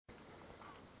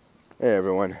Hey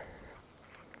everyone.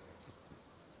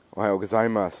 おはようござい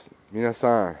ます。皆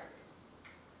さん、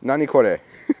何これ?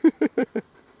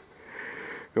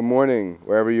 Good morning,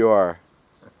 wherever you are.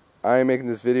 I am making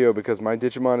this video because my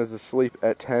Digimon is asleep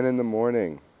at 10 in the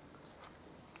morning.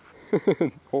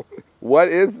 What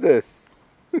is this?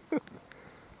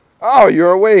 Oh,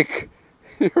 you're awake.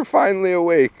 You're finally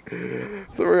awake.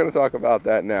 So we're going to talk about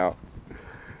that now.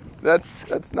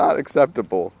 That's not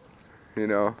acceptable, you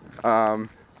know.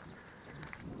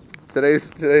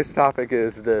 Today's topic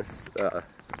is this.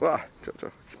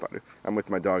 I'm with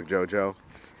my dog Jojo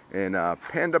in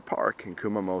Panda Park in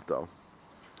Kumamoto,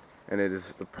 and it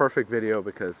is the perfect video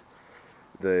because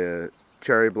the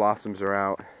cherry blossoms are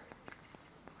out.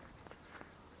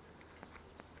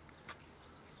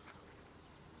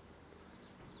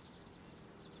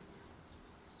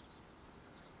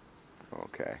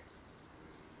 Okay.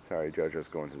 Sorry, Jojo's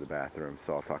going to the bathroom,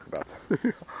 so I'll talk about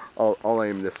something. I'll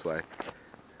aim this way.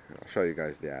 I'll show you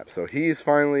guys the app. So he's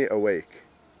finally awake.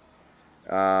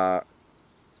 I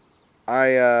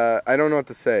don't know what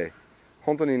to say.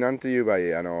 本当に何と言えば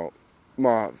いい。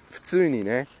まあ普通に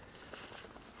ね、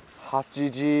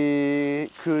8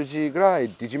時、9時ぐらい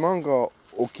ディジモンが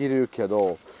起きるけ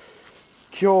ど、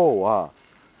今日は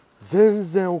全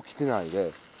然起きてない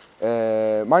で、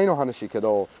前の話け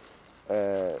ど、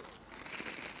3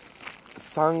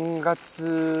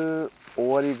月終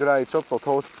わりぐらいちょっと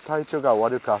体調が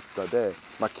悪かったで、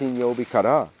まあ、金曜日か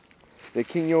ら、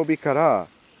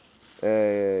昨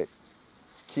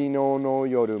日の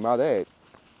夜まで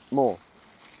も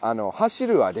う走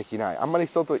るはできない、あんまり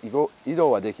外移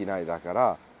動はできないだか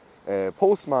ら、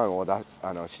ポストマンを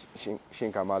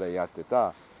新刊までやって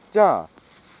た。じゃあ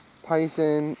対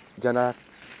戦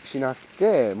しなく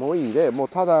てもういいで、もう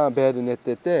ただベッド寝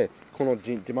てて、この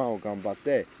ジマンを頑張っ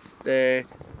て、で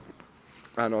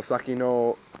先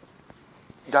の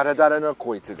誰々の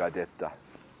こいつが出た。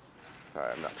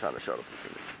I'm not trying to show the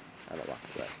I don't know.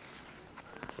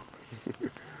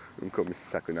 うんこ見せ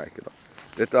たくないけど。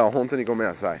出た、本当にごめん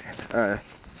なさい。ち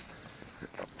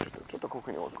ょっとここ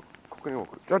に置く。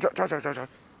じゃ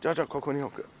あここに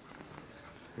置く。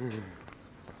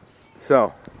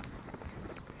So,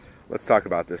 let's talk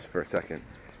about this for a second.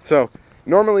 So,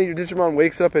 normally your Digimon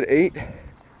wakes up at 8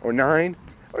 or 9,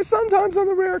 or sometimes on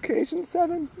the rare occasion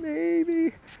 7,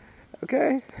 maybe.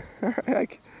 Okay?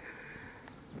 Alright.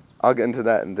 I'll get into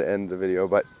that in the end of the video,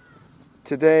 but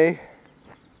today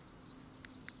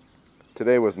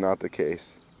was not the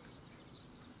case.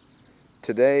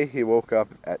 Today he woke up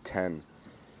at 10.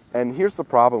 And here's the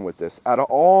problem with this. Out of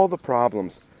all the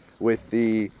problems with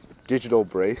the digital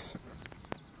brace,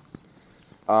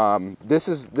 this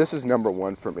is number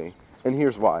one for me. And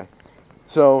here's why.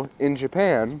 So in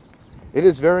Japan, it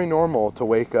is very normal to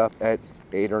wake up at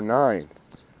 8 or 9.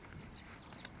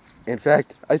 In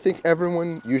fact, I think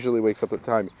everyone usually wakes up at the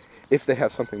time if they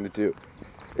have something to do,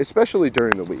 especially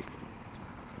during the week.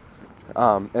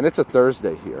 And it's a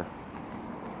Thursday here.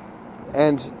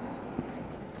 And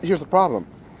here's the problem.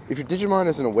 If your Digimon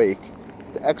isn't awake,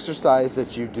 the exercise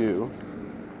that you do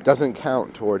doesn't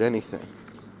count toward anything.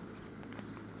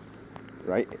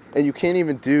 Right? And you can't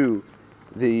even do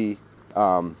the...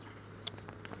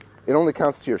 it only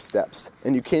counts to your steps.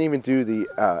 And you can't even do the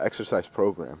exercise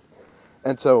program.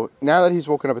 And so now that he's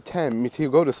woken up at 10, means he'll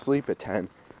go to sleep at 10,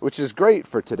 which is great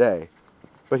for today.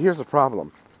 But here's the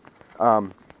problem.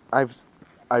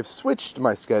 I've switched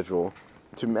my schedule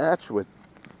to match with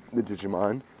the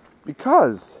Digimon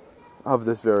because of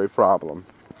this very problem.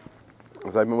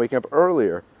 Because I've been waking up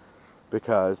earlier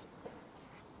because,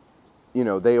 you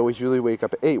know, they always usually wake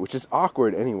up at 8, which is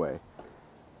awkward anyway.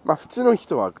 まあ普通の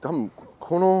人は多分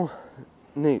この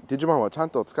ね、ディジモンはちゃ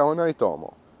んと使わないと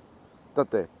思う。だっ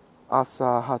て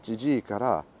朝8時か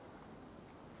ら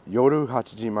夜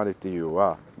8時までっていうの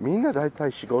はみんな大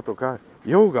体仕事が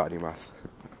用があります。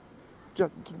じゃあ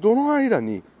どの間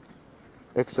に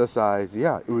エクササイズ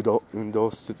や運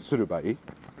動すればいい？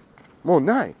もう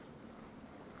ない。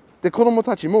で子供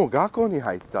たちも学校に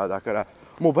入った。だから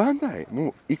もうバンダイ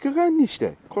もういかがにし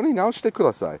てこれ直してく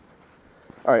ださい。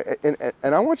Alright,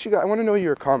 and I want to know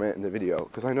your comment in the video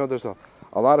because I know there's a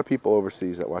lot of people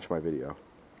overseas that watch my video.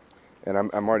 And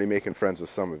I'm already making friends with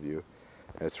some of you.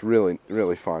 It's really,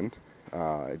 really fun.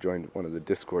 I joined one of the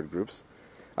Discord groups.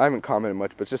 I haven't commented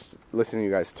much, but just listening to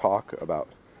you guys talk about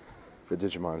the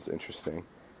Digimon is interesting.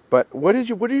 But what are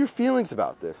your feelings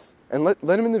about this? And let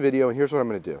them in the video, and here's what I'm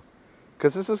going to do.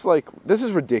 Because this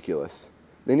is ridiculous.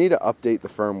 They need to update the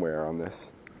firmware on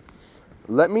this.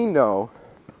 Let me know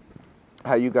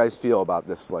how you guys feel about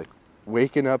this, like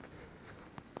waking up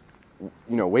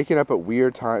at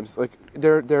weird times. Like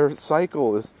their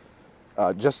cycle is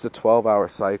just a 12-hour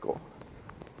cycle,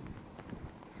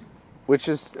 which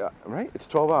is right. It's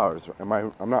 12 hours. I'm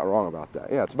not wrong about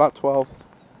that. Yeah, it's about 12,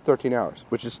 13 hours,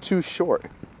 which is too short.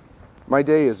 My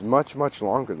day is much, much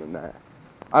longer than that.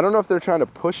 I don't know if they're trying to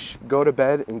push go to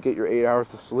bed and get your 8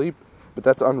 hours of sleep, but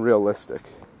that's unrealistic.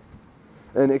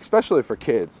 And especially for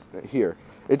kids here.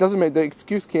 It doesn't make, the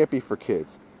excuse can't be for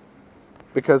kids.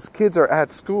 Because kids are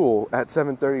at school at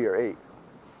 7:30 or 8.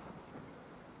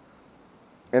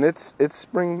 And it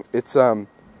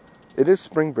is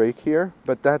spring break here,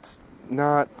 but that's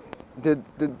not, the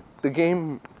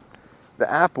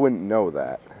app wouldn't know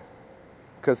that.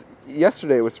 Because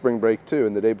yesterday was spring break too,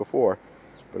 and the day before,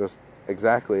 but it was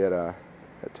exactly at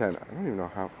 10. I don't even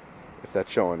know if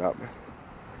that's showing up.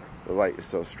 The light is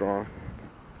so strong.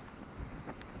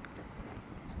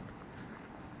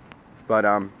 But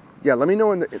yeah, let me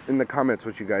know in the comments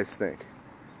what you guys think.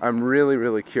 I'm really,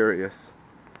 really curious,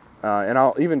 and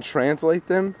I'll even translate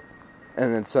them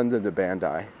and then send them to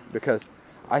Bandai, because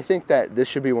I think that this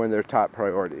should be one of their top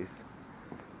priorities.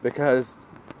 Because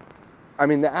I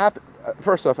mean, the app.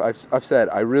 First off, I've said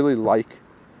I really like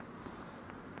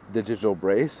the digital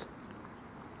brace,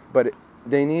 but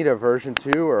they need a version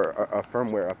 2 or a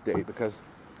firmware update, because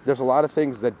there's a lot of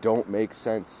things that don't make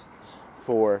sense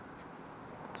for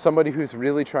somebody who's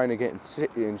really trying to get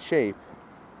in shape,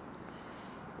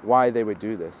 why they would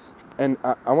do this. And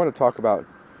I want to talk about,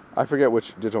 I forget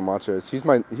which digital monster is. He's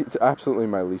absolutely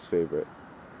my least favorite.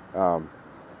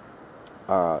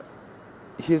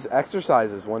 His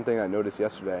exercise is one thing I noticed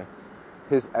yesterday.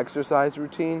 His exercise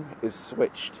routine is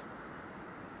switched.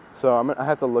 So I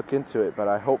have to look into it, but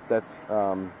I hope that's,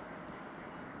 I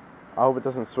hope it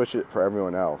doesn't switch it for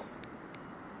everyone else.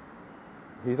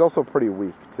 He's also pretty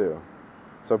weak too.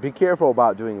 So be careful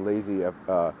about doing lazy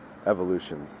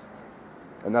evolutions.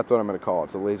 And that's what I'm going to call it.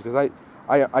 It's a lazy, because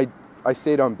I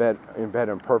stayed in bed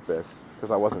on purpose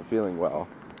because I wasn't feeling well.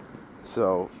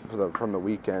 So from the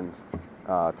weekend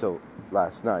till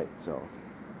last night. So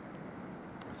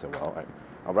I said, well,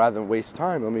 I'd rather than waste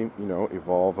time, let me,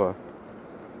 evolve a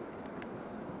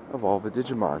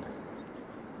Digimon.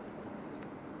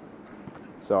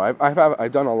 So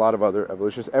I've done a lot of other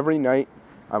evolutions. Every night,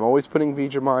 I'm always putting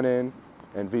Digimon in,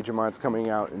 and Digimon's coming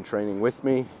out and training with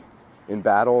me in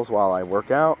battles while I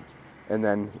work out. And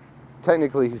then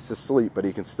technically he's asleep, but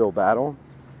he can still battle.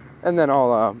 And then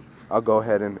I'll go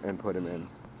ahead and put him in.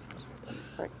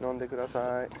 Hai, nonde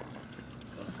kudasai.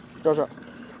 Dojo.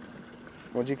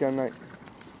 Mo jikan nai.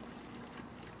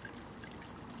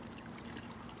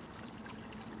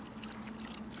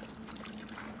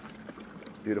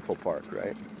 Beautiful park,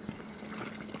 right?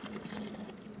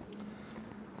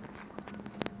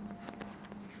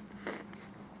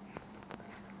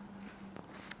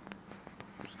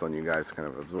 Just letting you guys kind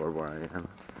of absorb where I am.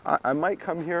 I might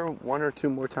come here 1 or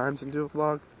 2 more times and do a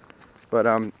vlog, but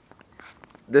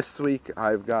this week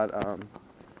I've got a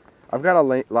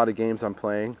lot of games I'm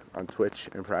playing on Twitch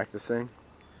and practicing,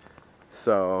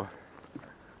 so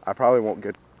I probably won't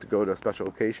get to go to a special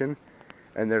location.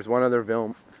 And there's one other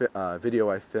video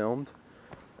I filmed.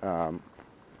 I'm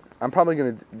probably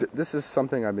going to... This is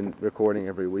something I've been recording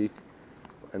every week.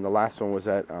 And the last one was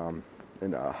in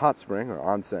a hot spring, or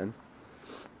onsen,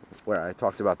 where I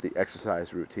talked about the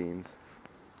exercise routines.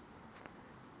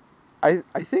 I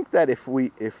think that if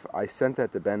I sent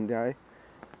that to Bandai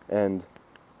and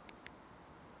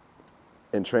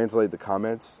translate the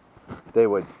comments, they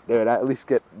would at least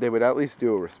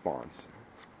do a response.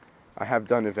 I have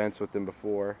done events with them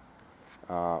before.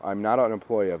 I'm not an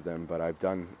employee of them, but I've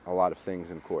done a lot of things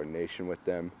in coordination with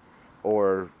them,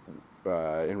 or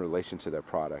in relation to their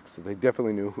products. So they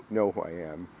definitely know who I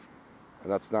am,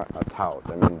 and that's not a tout.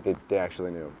 I mean, they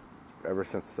actually knew ever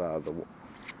since the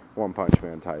One Punch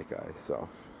Man Taikai.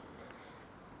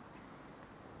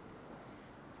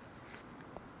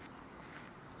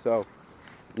 So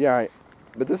yeah,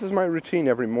 but this is my routine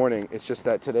every morning. It's just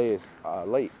that today is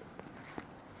late.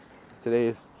 Today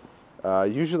is,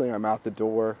 usually I'm out the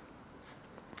door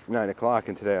 9 o'clock,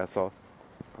 and today I saw,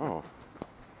 oh,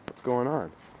 what's going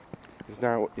on? He's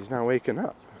now waking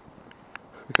up.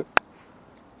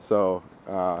 So,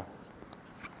 I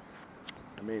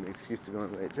made an excuse to go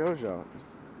in late. Jojo.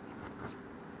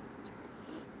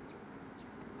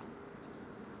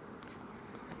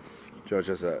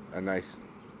 Jojo's a nice,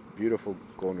 beautiful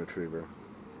golden retriever,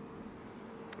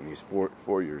 and he's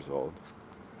 4 years old.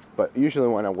 But usually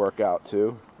when I work out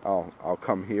too, I'll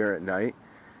come here at night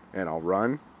and I'll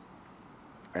run,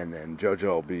 and then Jojo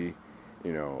will be,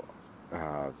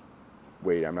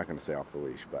 wait, I'm not going to say off the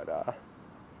leash, but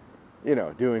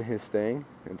doing his thing,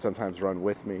 and sometimes run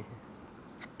with me.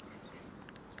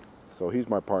 So he's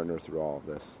my partner through all of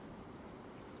this.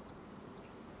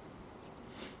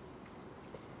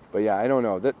 But yeah, I don't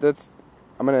know. That's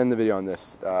I'm gonna end the video on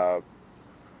this.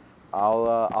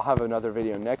 I'll have another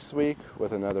video next week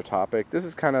with another topic. This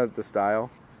is kind of the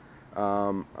style.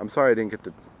 I'm sorry I didn't get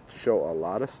to show a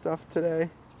lot of stuff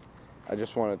today. I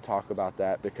just want to talk about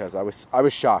that because I was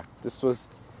shocked. This was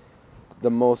the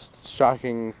most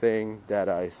shocking thing that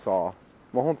I saw.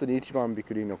 もう本当に一番びっ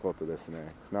くりのことです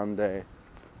ね。なんで、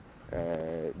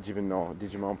自分のディ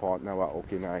ジモンパートナーは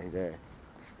起きないで、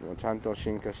ちゃんと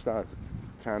進化した、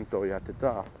ちゃんとやって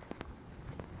た、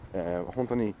本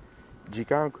当に時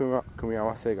間組み合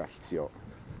わせが必要。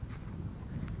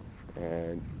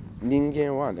人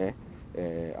間はね、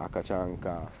赤ちゃん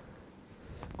か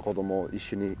子供一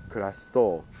緒に暮らす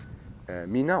と、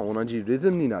みんな同じリ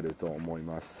ズムになると思い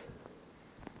ます。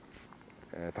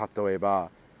例えば、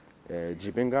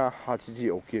自分が8時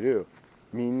起きる、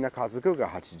みんな家族が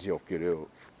8時起きる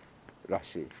ら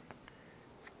し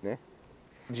い。ね、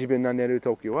自分が寝る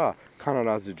ときは必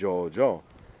ずジョジ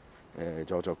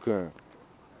ョ君、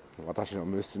私の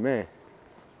娘、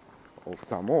奥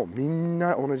さんもみん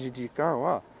な同じ時間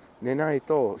は寝ない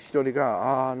と一人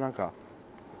がなんか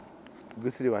ぐ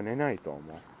っすりは寝ないと思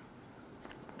う。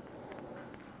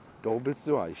動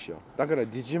物は一緒だから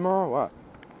ディジモンは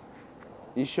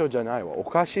一緒じゃないわ。お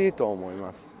かしいと思い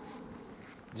ます。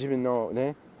自分の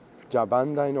ね、じゃあバ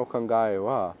ンダイの考え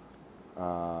は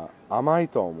甘い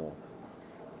と思う。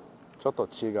ちょっと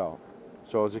違う。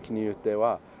正直に言って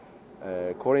は、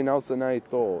これ直さない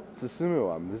と進む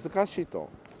は難しいと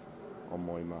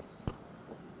思います。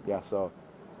Yeah, so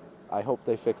I hope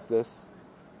they fix this.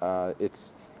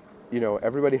 It's,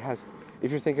 everybody has,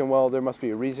 if you're thinking, well, there must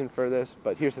be a reason for this,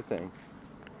 but here's the thing.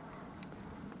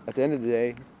 At the end of the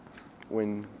day,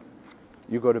 when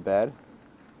you go to bed,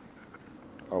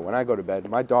 or when I go to bed,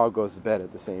 my dog goes to bed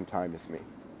at the same time as me.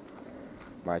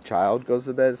 My child goes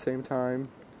to bed at the same time.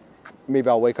 Maybe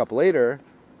I'll wake up later,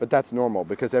 but that's normal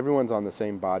because everyone's on the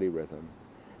same body rhythm.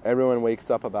 Everyone wakes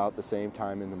up about the same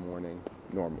time in the morning,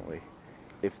 normally,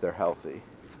 if they're healthy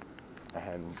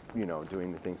and,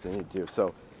 doing the things they need to do.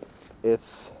 So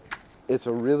it's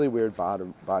a really weird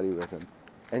body rhythm.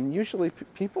 And usually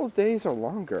people's days are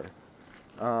longer.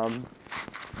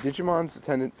 Digimon's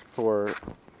intended for,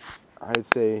 I'd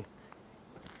say,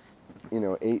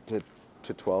 8 to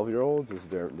 12-year-olds is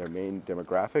their main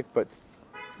demographic. But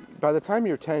by the time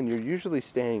you're 10, you're usually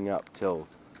staying up till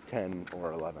 10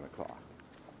 or 11 o'clock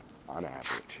on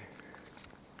average.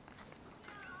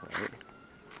 Right?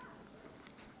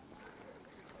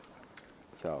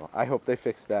 So I hope they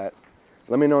fix that.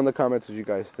 Let me know in the comments what you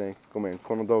guys think. ごめん、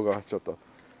この動画はちょっと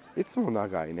いつも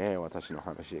長いね、私の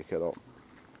話だけど。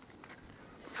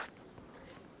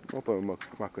もっと上手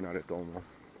くなると思う。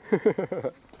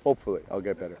Hopefully, I'll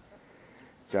get better.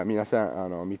 じゃあ皆さ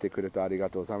ん見てくれてありが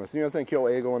とうございます。すみません、今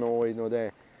日英語の多いの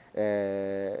で、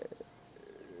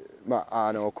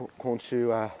今週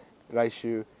は来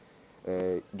週、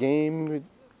ゲーム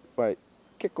は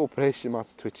結構プレイしま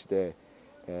す Twitch で、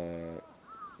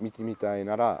見てみたい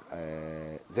なら、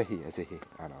ぜひ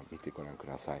見てご覧く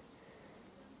ださい。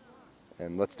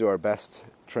And let's do our best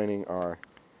training our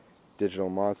digital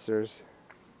monsters.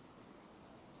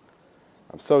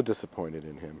 I'm so disappointed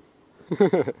in him.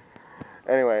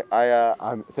 Anyway,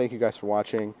 I'm thank you guys for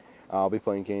watching. I'll be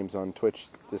playing games on Twitch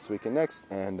this week and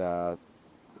next. And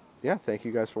yeah, thank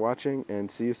you guys for watching and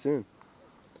see you soon.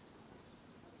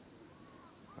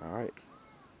 All right.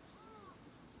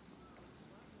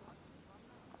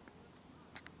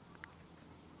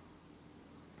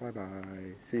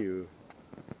 Bye-bye. See you.